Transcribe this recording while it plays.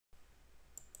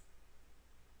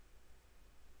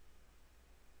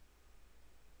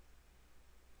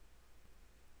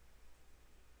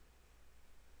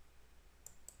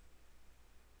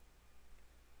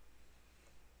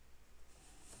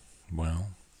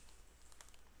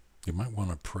You might want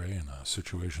to pray in a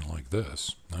situation like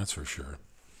this, that's for sure.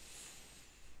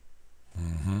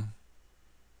 Mm-hmm.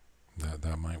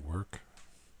 That might work.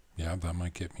 Yeah, that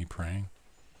might get me praying.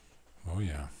 Oh,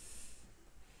 yeah.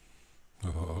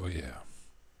 Oh, yeah.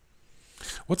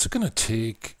 What's it going to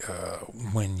take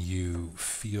when you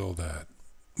feel that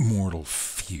mortal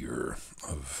fear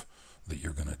of that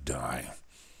you're going to die?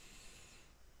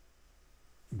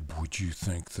 Would you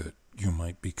think that you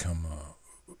might become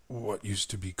what used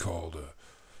to be called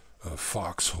a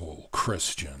foxhole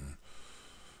Christian?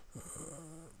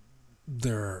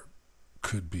 There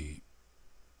could be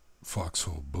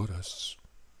foxhole Buddhists,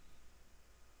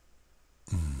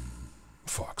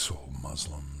 foxhole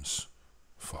Muslims,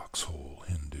 foxhole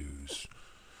Hindus,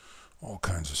 all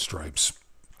kinds of stripes.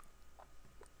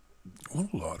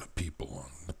 What a lot of people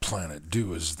on the planet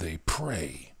do is they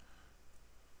pray.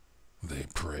 They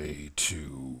pray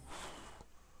to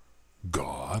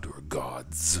God or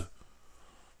gods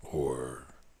or,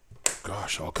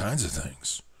 gosh, all kinds of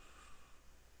things.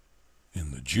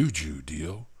 In the juju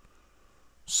deal,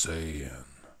 say in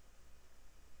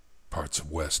parts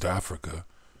of West Africa,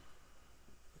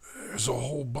 there's a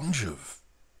whole bunch of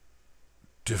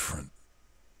different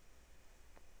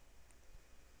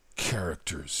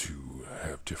characters who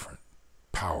have different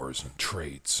powers and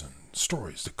traits and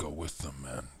stories that go with them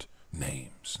and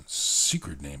names and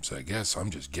secret names, I guess.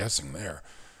 I'm just guessing there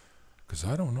because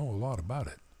I don't know a lot about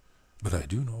it. But I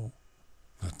do know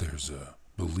that there's a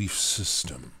belief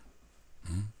system.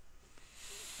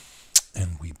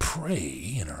 And we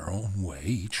pray in our own way,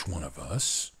 each one of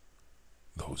us,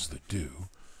 those that do,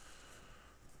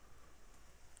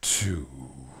 to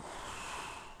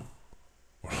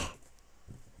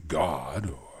God,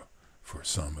 or for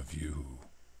some of you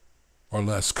who are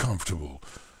less comfortable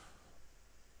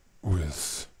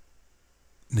with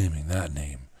naming that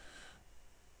name,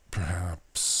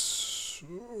 perhaps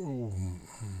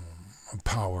a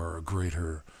power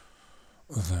greater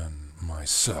than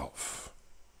myself,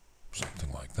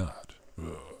 something like that.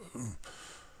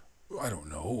 I don't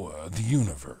know, the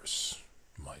universe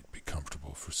might be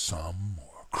comfortable for some,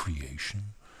 or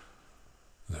creation.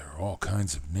 There are all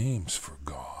kinds of names for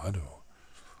God,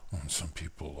 and some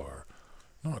people are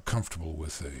not comfortable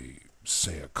with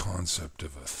say, a concept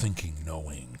of a thinking,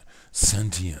 knowing,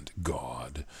 sentient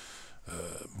God,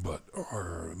 but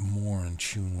are more in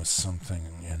tune with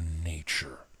something in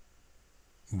nature,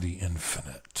 the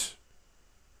infinite,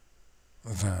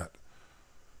 that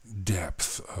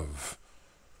depth of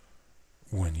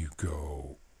when you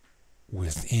go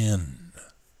within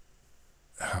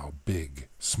how big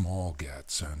small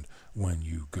gets, and when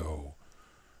you go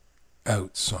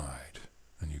outside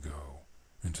and you go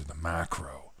into the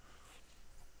macro,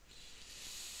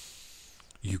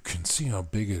 you can see how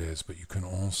big it is, but you can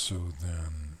also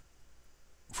then,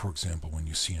 for example, when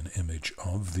you see an image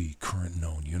of the current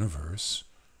known universe,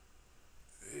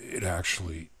 it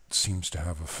actually seems to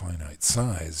have a finite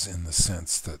size in the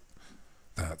sense that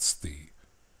that's the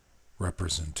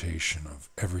representation of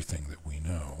everything that we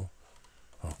know.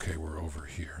 Okay, we're over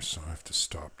here, so I have to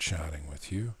stop chatting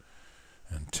with you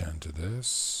and tend to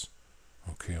this.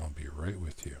 Okay, I'll be right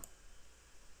with you.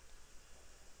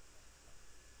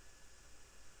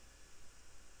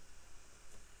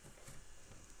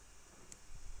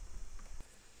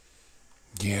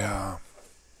 Yeah,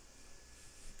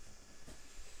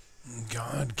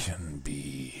 God can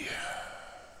be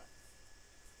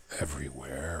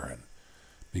everywhere, and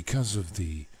because of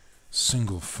the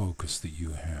single focus that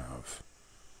you have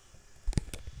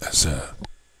as a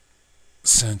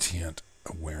sentient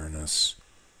awareness,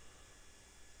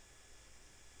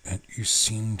 and you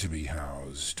seem to be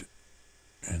housed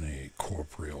in a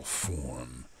corporeal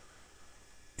form,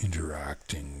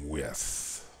 interacting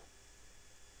with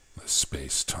the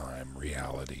space-time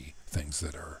reality, things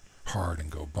that are hard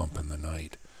and go bump in the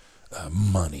night,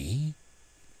 money,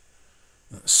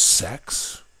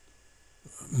 sex,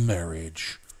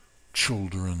 marriage,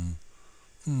 children,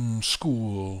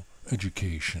 school,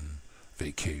 education,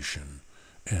 vacation,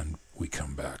 and we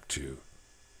come back to,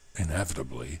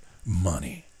 inevitably,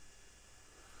 money.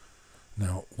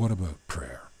 Now, what about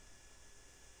prayer?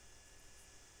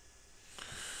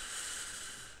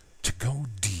 To go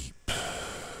deep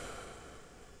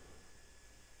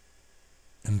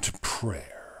into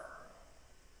prayer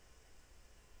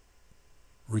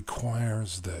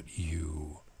requires that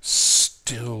you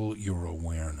still your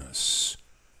awareness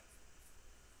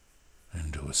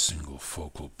into a single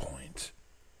focal point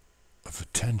of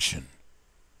attention.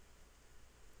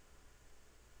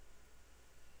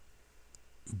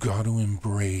 Got to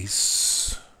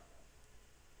embrace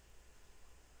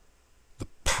the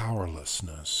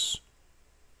powerlessness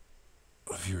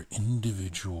of your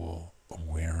individual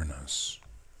awareness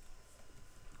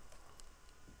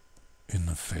in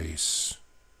the face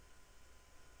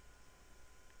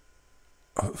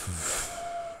of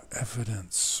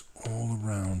evidence all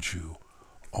around you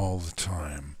all the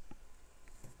time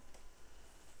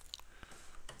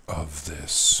of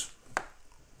this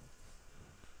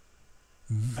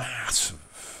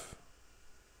massive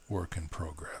work in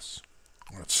progress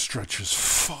that stretches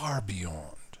far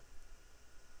beyond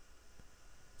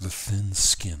the thin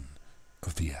skin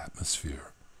of the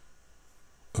atmosphere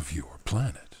of your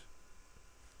planet.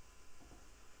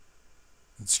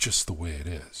 It's just the way it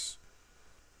is.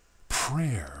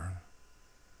 Prayer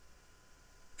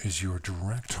is your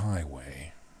direct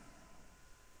highway,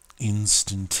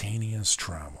 instantaneous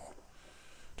travel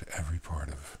to every part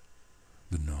of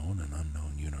the known and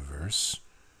unknown universe,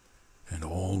 and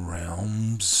all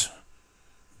realms,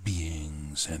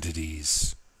 beings,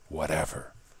 entities,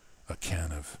 whatever. A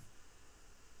can of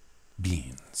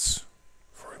beans,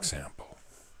 for example,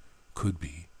 could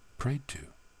be prayed to.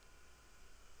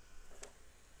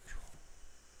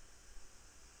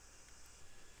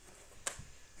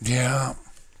 Yeah,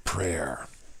 prayer.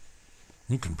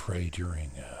 You can pray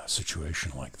during a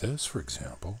situation like this, for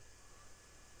example.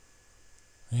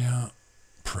 Yeah,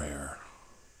 prayer.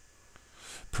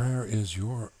 Prayer is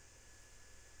your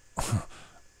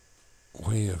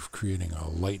way of creating a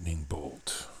lightning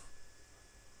bolt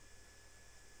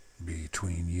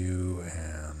between you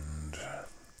and,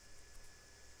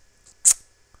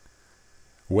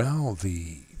 well,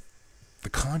 the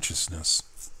consciousness.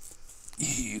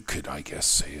 You could, I guess,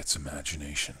 say it's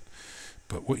imagination.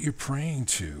 But what you're praying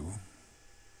to,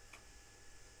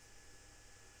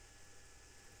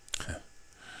 you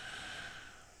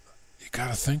got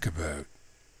to think about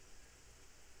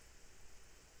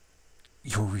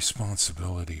your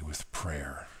responsibility with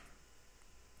prayer,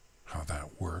 how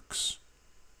that works.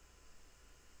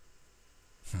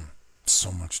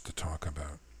 So much to talk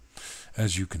about,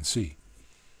 as you can see.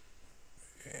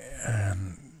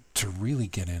 And to really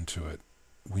get into it,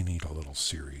 we need a little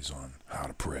series on how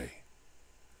to pray.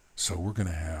 So we're going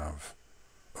to have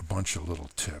a bunch of little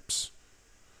tips.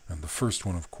 And the first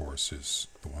one, of course, is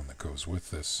the one that goes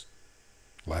with this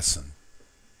lesson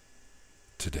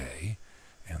today.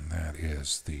 And that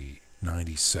is the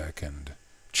 90-second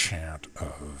chant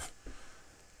of,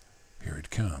 here it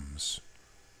comes,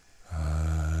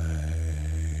 I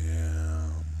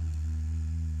am.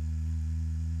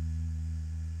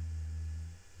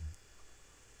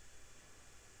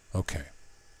 Okay,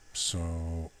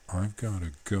 so I've got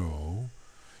to go,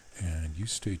 and you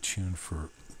stay tuned for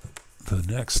the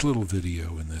next little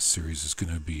video in this series. Is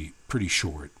going to be pretty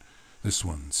short. This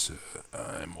one's,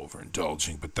 I'm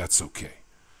overindulging, but that's okay.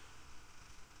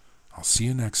 I'll see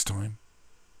you next time.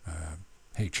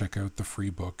 Hey, check out the free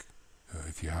book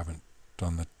if you haven't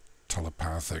done the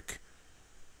telepathic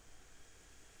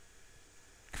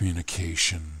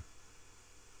communication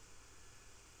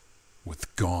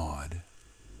with God.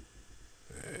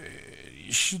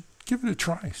 You should give it a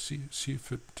try. See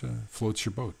if it floats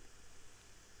your boat.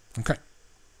 Okay.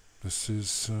 This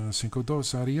is Cinco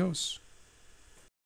Dos. Adios.